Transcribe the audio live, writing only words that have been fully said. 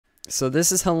So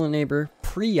this is Hello Neighbor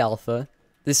pre-alpha.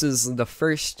 This is the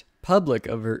first public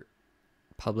version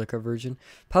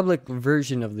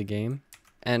of the game,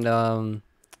 and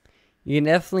you can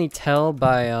definitely tell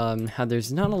by how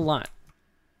there's not a lot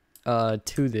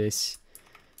to this.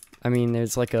 I mean,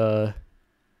 there's like you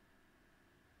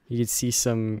can see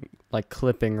some like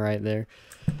clipping right there,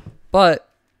 but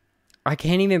I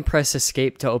can't even press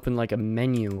escape to open like a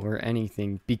menu or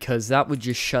anything because that would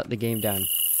just shut the game down.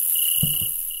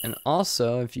 And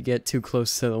also, if you get too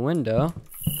close to the window,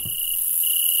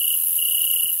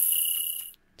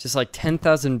 just like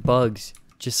 10,000 bugs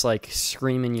just like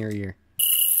scream in your ear.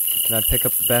 Can I pick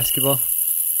up the basketball?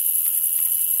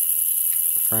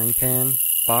 Frying pan?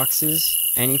 Boxes?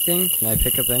 Anything? Can I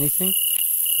pick up anything?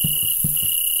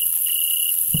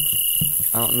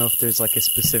 I don't know if there's like a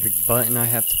specific button I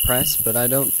have to press, but I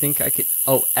don't think I could.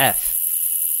 Oh, F.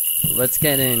 Let's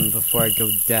get in before I go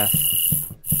deaf.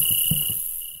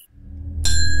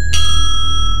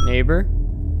 Neighbor?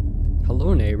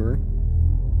 Hello, neighbor.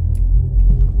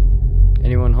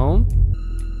 Anyone home?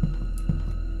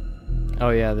 Oh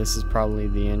yeah, this is probably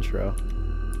the intro.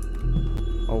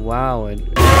 Oh wow, a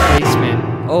basement.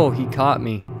 Oh, he caught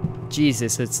me.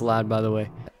 Jesus, it's loud by the way.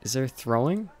 Is there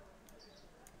throwing?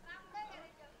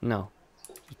 No.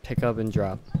 Just pick up and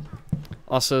drop.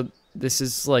 Also, this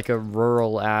is like a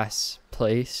rural ass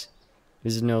place.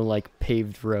 There's no like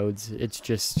paved roads. It's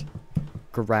just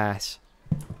grass.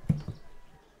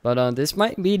 But this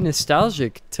might be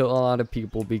nostalgic to a lot of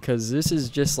people because this is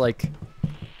just like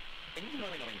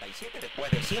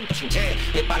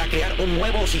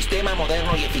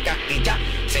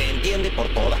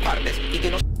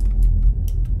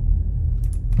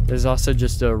there's also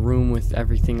just a room with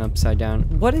everything upside down.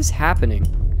 What is happening?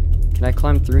 Can I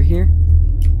climb through here?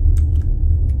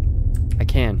 I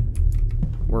can.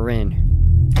 We're in.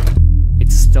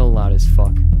 It's still loud as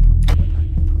fuck.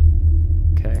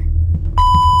 Okay.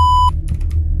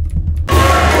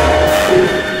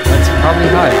 Let's probably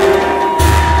hide.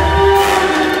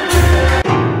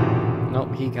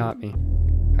 Nope, he got me.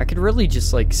 I could really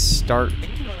just like start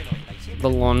the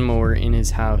lawnmower in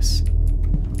his house.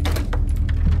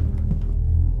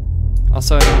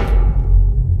 Also,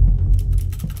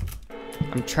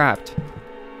 I'm trapped.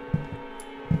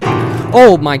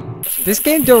 Oh my, this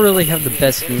game don't really have the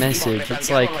best message.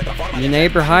 It's like, your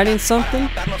neighbor hiding something?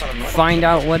 Find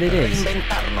out what it is.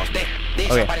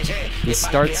 Okay, he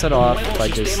starts it off by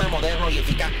just...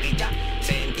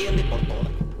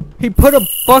 He put a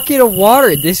bucket of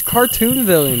water, this cartoon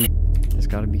villain! There's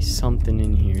gotta be something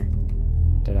in here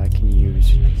that I can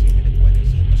use.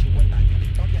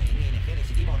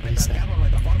 What is that?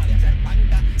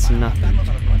 It's nothing.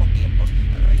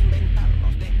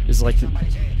 It's like...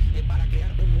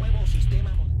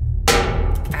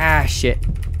 Ah, shit.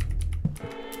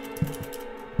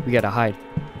 We gotta hide.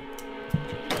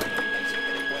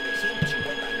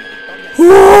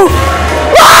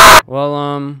 Well,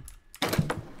 I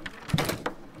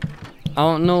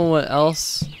don't know what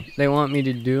else they want me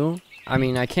to do. I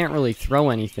mean, I can't really throw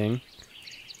anything.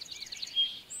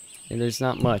 And there's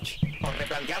not much.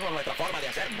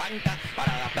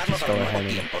 Just go ahead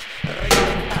and...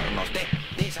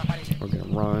 We're gonna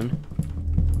run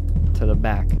to the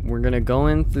back. We're gonna go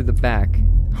in through the back.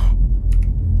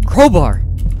 Crowbar!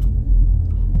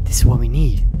 This is what we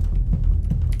need.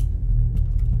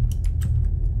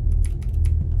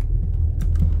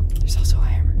 There's also a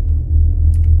hammer.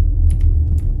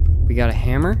 We got a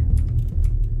hammer?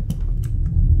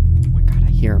 Oh my god, I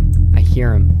hear him. I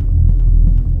hear him.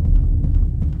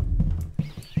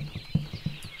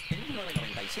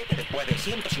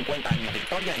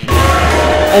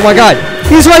 Oh my god,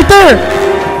 he's right there!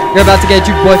 You're about to get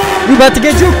you, boy. You're about to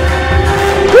get you.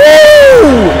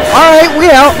 Woo! Alright, we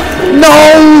out.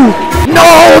 No!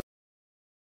 No!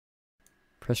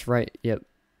 Press right, yep.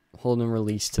 Hold and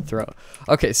release to throw.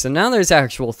 Okay, so now there's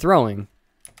actual throwing.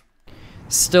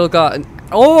 Still got an...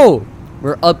 Oh!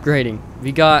 We're upgrading.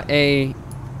 We got a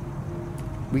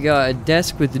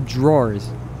desk with drawers.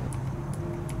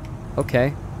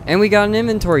 Okay. And we got an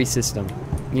inventory system.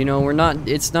 You know,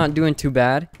 it's not doing too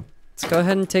bad. Let's go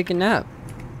ahead and take a nap.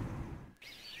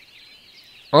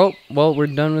 Oh, well, we're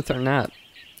done with our nap.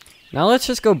 Now let's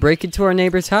just go break into our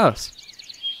neighbor's house.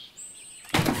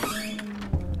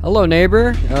 Hello,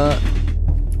 neighbor.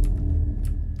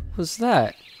 What's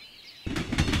that?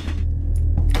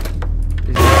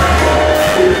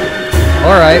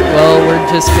 Alright, well, we're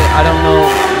just I don't know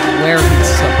where he's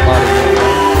spotted.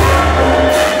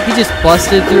 He just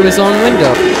busted through his own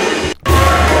window.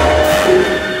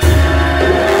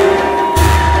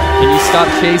 Can you stop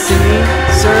chasing me,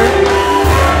 sir?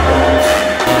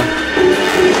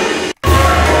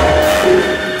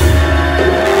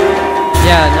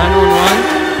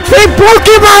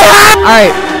 broken my house!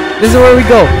 Alright, this is where we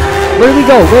go. Where do we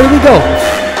go? Where do we go?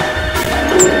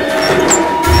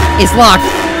 It's locked.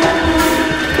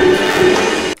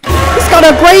 He's got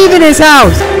a grave in his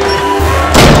house!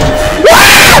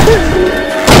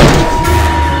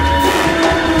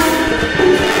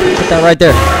 Put that right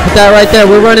there. Put that right there.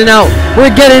 We're running out.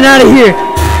 We're getting out of here.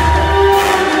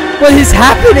 What is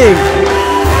happening?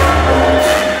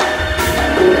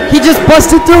 He just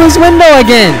busted through his window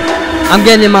again. I'm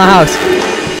getting in my house.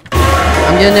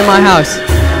 I'm getting in my house.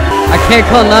 I can't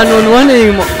call 911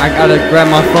 anymore. I gotta grab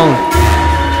my phone.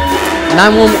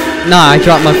 911. Nah, I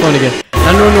dropped my phone again.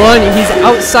 911. He's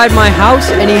outside my house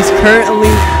and he's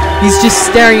just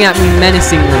staring at me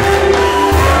menacingly.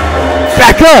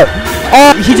 Back up!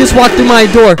 Oh, he just walked through my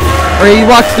door. Or he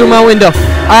walked through my window.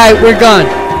 Alright, we're gone.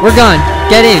 We're gone.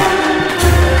 Get in.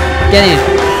 Get in.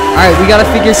 Alright, we gotta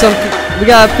figure some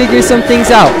things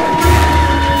out.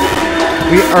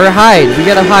 Or hide. We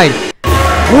gotta hide.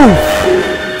 Move.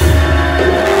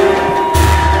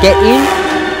 Get in.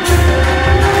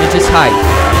 And just hide.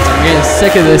 I'm getting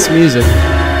sick of this music.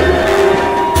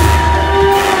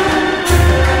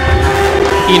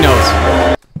 He knows.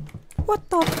 What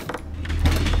the?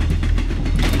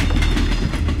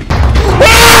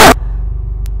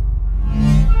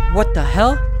 What the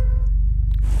hell?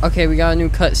 Okay, we got a new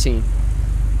cutscene.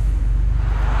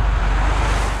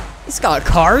 It's got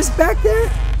cars back there?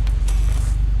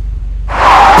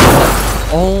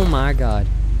 Oh my god.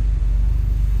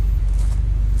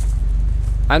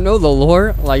 I know the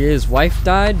lore, like his wife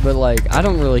died, but like I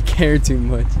don't really care too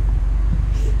much.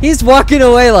 He's walking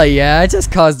away like, yeah, I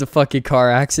just caused a fucking car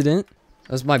accident.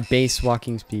 That was my base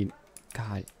walking speed.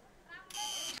 God.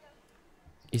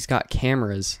 He's got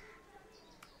cameras.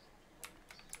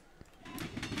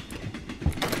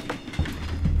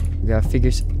 We gotta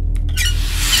figure.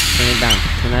 Turn it down.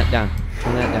 Turn that down.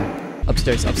 Turn that down.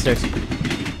 Upstairs. Upstairs.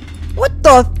 What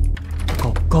the?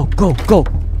 Go. Go. Go. Go.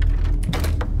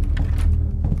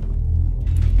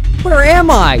 Where am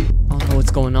I? I don't know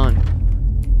what's going on.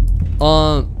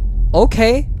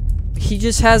 Okay. He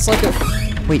just has like a.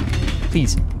 Wait,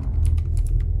 please.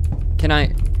 Can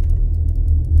I?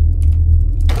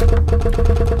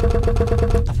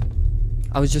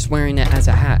 I was just wearing it as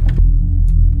a hat.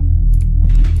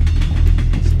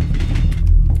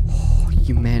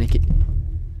 You mannequin.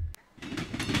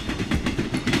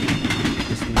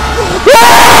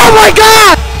 Oh my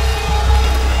god!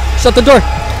 Shut the door.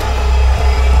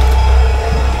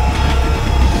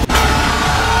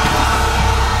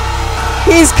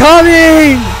 He's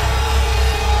coming!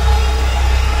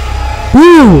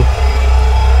 Woo!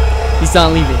 He's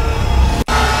not leaving.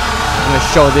 I'm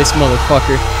gonna show this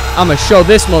motherfucker. I'm gonna show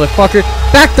this motherfucker.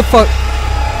 Back the fuck.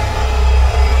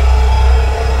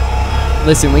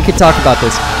 Listen, we can talk about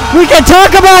this. We can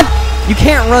talk about. You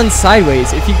can't run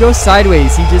sideways. If you go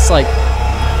sideways, he just like.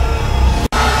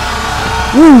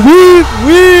 Woo, weep,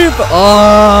 weep.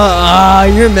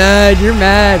 You're mad. You're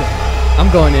mad.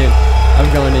 I'm going in.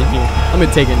 I'm going in here. I'm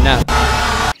gonna take a nap.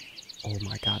 Oh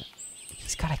my god.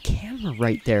 He's got a camera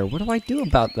right there. What do I do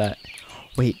about that?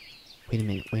 Wait. Wait a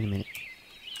minute. Wait a minute.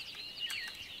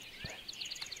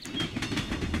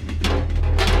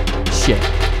 Shit.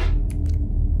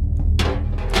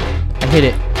 I hit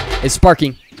it. It's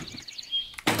sparking.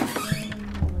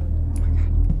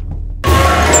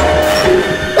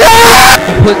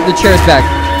 Put the chairs back.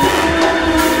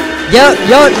 Yup.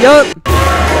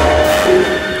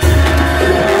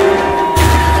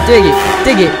 Dig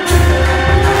it.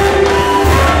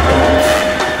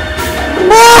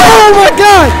 Oh my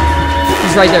god!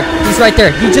 He's right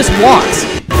there. He just walks.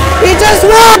 We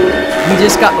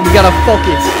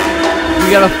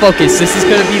gotta focus. This is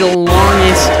gonna be the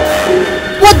longest.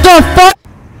 What the fuck?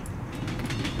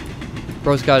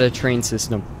 Bro's got a train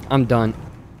system. I'm done.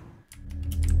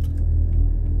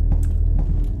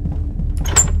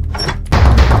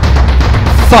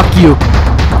 Fuck you.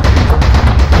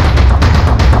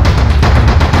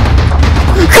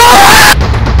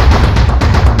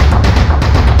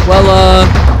 Well,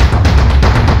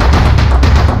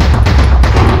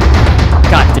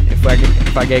 God damn,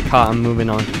 if I get caught, I'm moving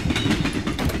on.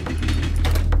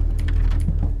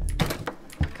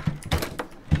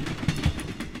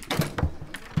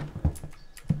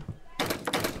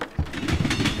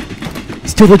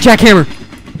 Steal the jackhammer!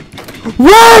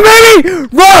 Run, baby!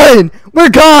 Run! We're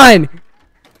gone!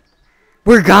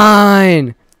 We're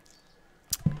gone!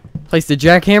 Place the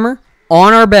jackhammer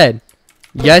on our bed.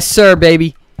 Yes, sir,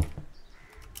 baby.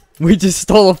 We just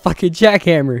stole a fucking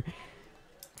jackhammer.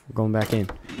 We're going back in.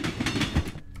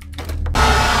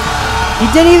 He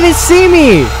didn't even see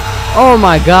me! Oh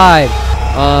my god.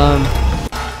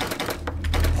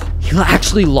 He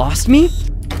actually lost me?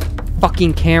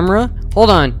 Fucking camera. Hold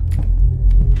on.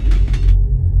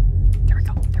 There we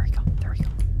go. There we go. There we go.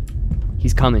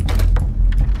 He's coming.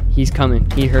 He's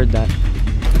coming. He heard that.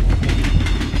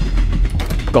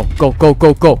 Go, go, go,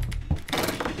 go, go.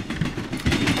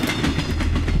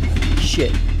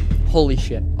 Shit. Holy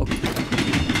shit. Okay.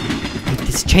 Wait,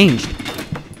 this changed.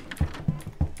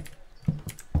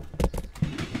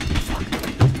 Fuck.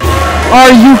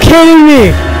 Are you kidding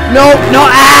me? No, no,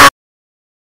 ah!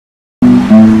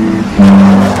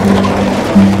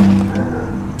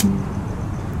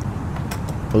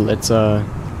 Let's,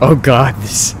 oh god,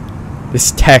 this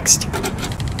text.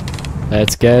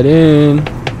 Let's get in.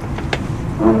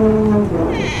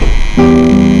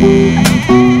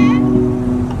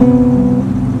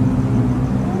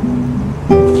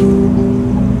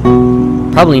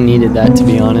 Probably needed that, to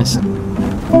be honest.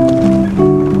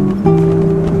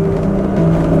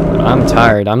 I'm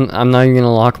tired. I'm not even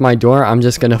gonna lock my door. I'm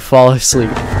just gonna fall asleep.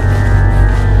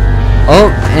 Oh,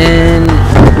 and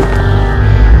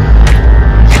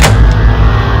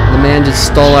the man just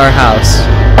stole our house.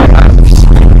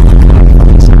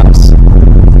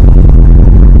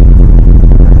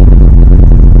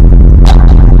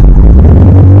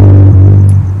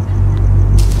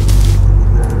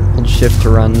 Shift to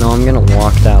run. No, I'm gonna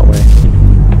walk that way.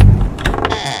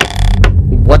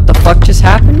 What the fuck just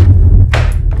happened?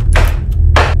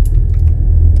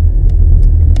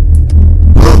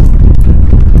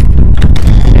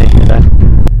 Yeah, hear that?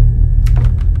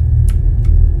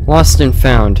 Lost and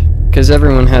found. Because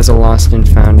everyone has a lost and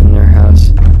found in their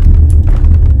house.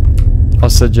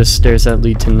 Also just stairs that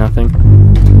lead to nothing.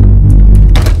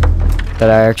 That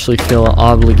I actually feel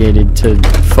obligated to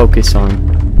focus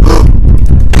on.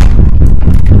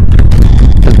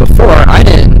 Before, I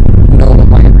didn't know what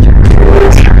my objective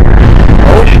was.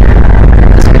 Oh!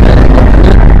 Is it gonna open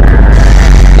it?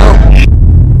 No.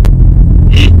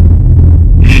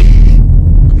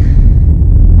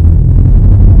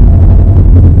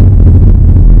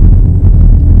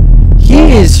 He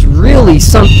is really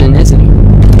something, isn't he?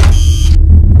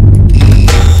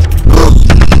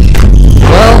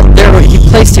 Well, he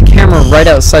placed a camera right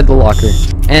outside the locker.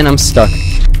 And I'm stuck.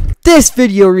 This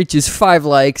video reaches 5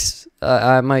 likes.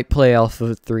 I might play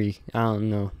Alpha 3. I don't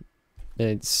know.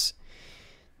 It's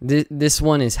this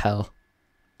one is hell.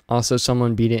 Also,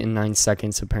 someone beat it in 9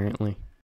 seconds apparently.